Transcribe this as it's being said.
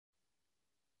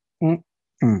Mm,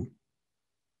 mm.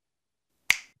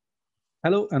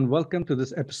 Hello and welcome to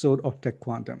this episode of Tech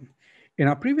Quantum. In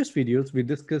our previous videos, we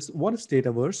discussed what is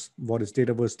Dataverse, what is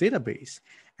Dataverse database.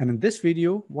 And in this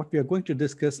video, what we are going to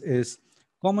discuss is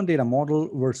common data model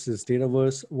versus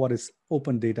Dataverse, what is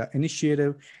open data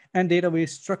initiative, and database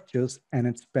structures and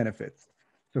its benefits.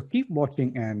 So keep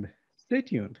watching and stay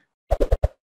tuned.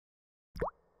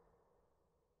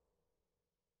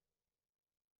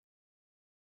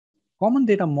 Common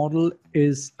data model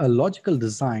is a logical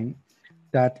design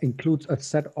that includes a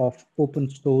set of open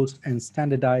source and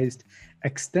standardized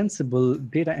extensible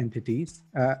data entities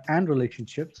and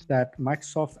relationships that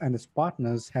Microsoft and its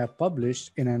partners have published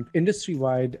in an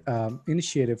industry-wide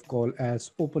initiative called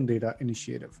as Open Data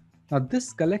Initiative. Now,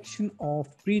 this collection of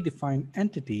predefined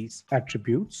entities,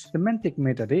 attributes, semantic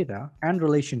metadata, and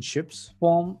relationships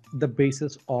form the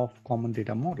basis of common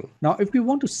data model. Now, if we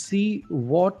want to see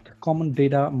what common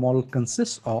data model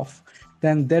consists of,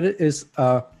 then there is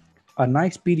a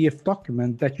nice PDF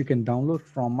document that you can download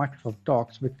from Microsoft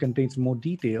Docs, which contains more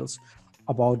details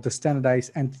about the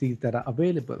standardized entities that are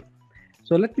available.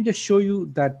 So let me just show you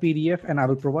that PDF, and I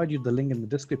will provide you the link in the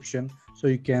description so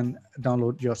you can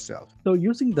download yourself. So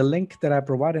using the link that I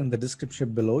provided in the description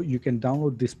below, you can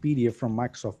download this PDF from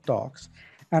Microsoft Docs.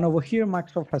 And over here,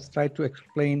 Microsoft has tried to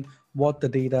explain what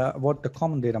the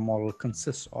common data model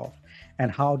consists of and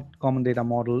how common data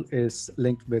model is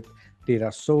linked with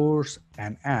data source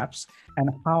and apps, and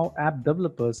how app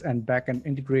developers and backend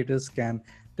integrators can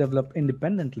develop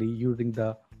independently using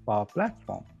the Power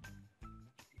Platform.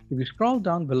 If you scroll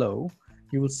down below,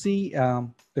 you will see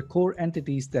the core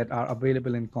entities that are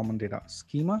available in Common Data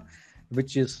Schema,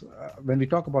 which is when we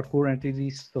talk about core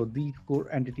entities, so these core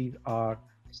entities are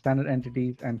standard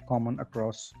entities and common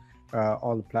across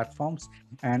all the platforms.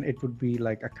 And it would be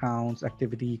like accounts,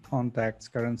 activity, contacts,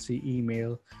 currency,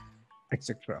 email,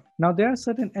 etc. Now, there are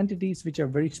certain entities which are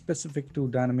very specific to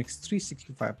Dynamics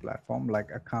 365 platform,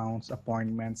 like accounts,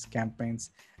 appointments,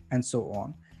 campaigns, and so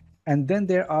on. And then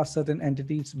there are certain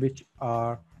entities which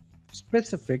are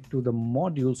specific to the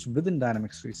modules within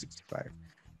Dynamics 365.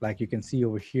 Like you can see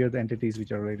over here, the entities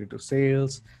which are related to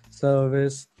sales,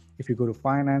 service. If you go to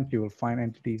finance, you will find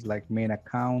entities like main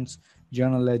accounts,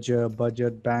 journal ledger,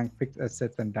 budget, bank, fixed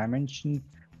assets, and dimension.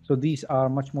 So these are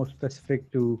much more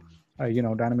specific to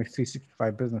Dynamics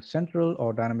 365 Business Central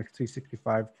or Dynamics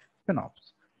 365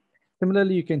 FinOps.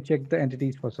 Similarly, you can check the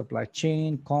entities for supply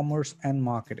chain, commerce, and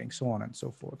marketing, so on and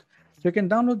so forth. So you can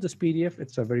download this PDF.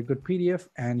 It's a very good PDF,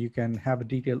 and you can have a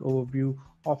detailed overview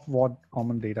of what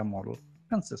common data model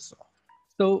consists of.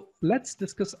 So let's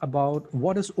discuss about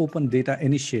what is Open Data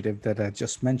Initiative that I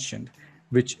just mentioned,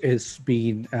 which is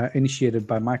being initiated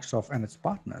by Microsoft and its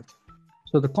partners.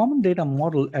 So the common data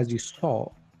model, as you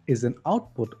saw, is an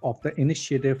output of the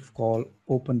initiative called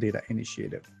Open Data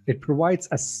Initiative. It provides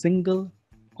a single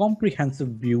comprehensive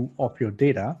view of your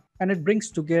data, and it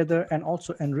brings together and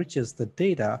also enriches the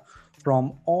data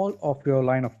from all of your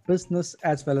line of business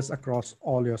as well as across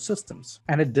all your systems.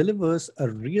 And it delivers a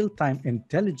real-time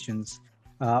intelligence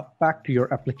back to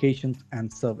your applications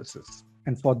and services.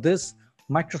 And for this,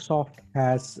 Microsoft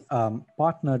has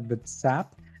partnered with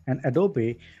SAP and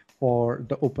Adobe for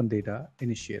the Open Data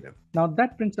Initiative. Now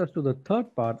that brings us to the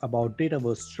third part about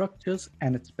Dataverse structures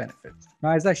and its benefits.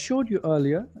 Now, as I showed you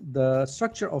earlier, the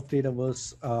structure of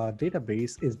Dataverse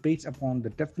database is based upon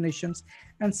the definitions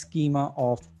and schema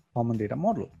of common data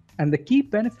model. And the key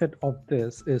benefit of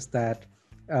this is that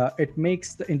it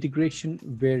makes the integration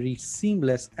very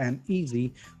seamless and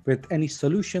easy with any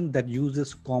solution that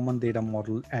uses common data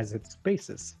model as its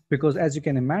basis. Because as you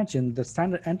can imagine, the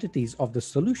standard entities of the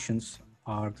solutions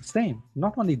are the same.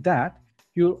 Not only that,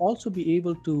 you'll also be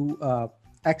able to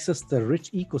access the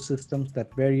rich ecosystems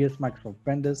that various Microsoft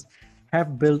vendors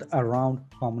have built around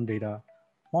common data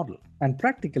model. And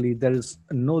practically, there is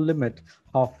no limit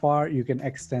how far you can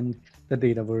extend the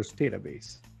Dataverse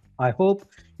database. I hope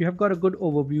you have got a good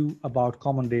overview about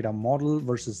common data model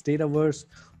versus Dataverse,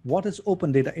 what is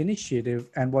Open Data Initiative,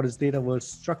 and what is Dataverse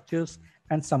structures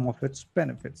and some of its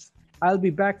benefits. I'll be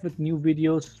back with new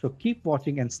videos, so keep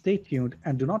watching and stay tuned,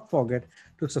 and do not forget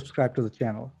to subscribe to the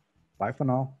channel. Bye for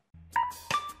now.